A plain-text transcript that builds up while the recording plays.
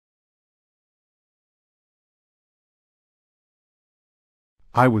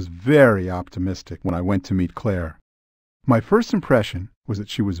I was very optimistic when I went to meet Claire. My first impression was that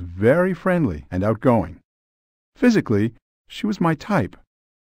she was very friendly and outgoing. Physically, she was my type.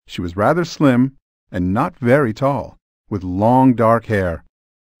 She was rather slim and not very tall, with long dark hair.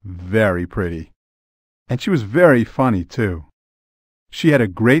 Very pretty. And she was very funny, too. She had a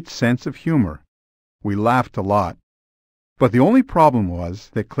great sense of humor. We laughed a lot. But the only problem was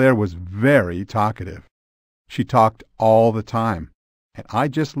that Claire was very talkative. She talked all the time, and I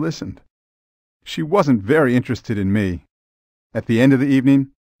just listened. She wasn't very interested in me. At the end of the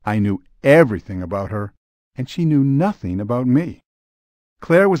evening, I knew everything about her, and she knew nothing about me.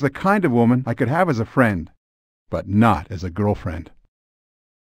 Claire was the kind of woman I could have as a friend, but not as a girlfriend.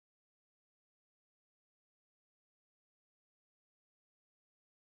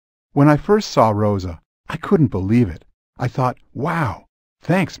 When I first saw Rosa, I couldn't believe it. I thought, wow,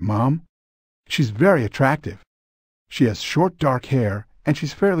 thanks, Mom. She's very attractive. She has short dark hair, and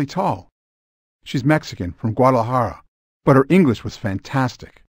she's fairly tall. She's Mexican, from Guadalajara, but her English was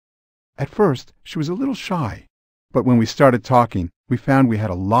fantastic. At first, she was a little shy, but when we started talking, we found we had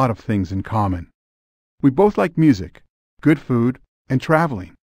a lot of things in common. We both liked music, good food, and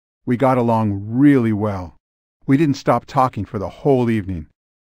traveling. We got along really well. We didn't stop talking for the whole evening.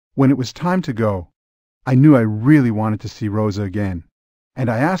 When it was time to go, I knew I really wanted to see Rosa again, and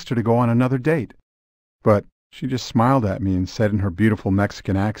I asked her to go on another date. But she just smiled at me and said in her beautiful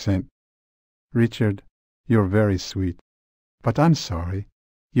Mexican accent, "Richard, you're very sweet, but I'm sorry,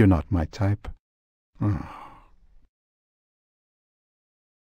 you're not my type."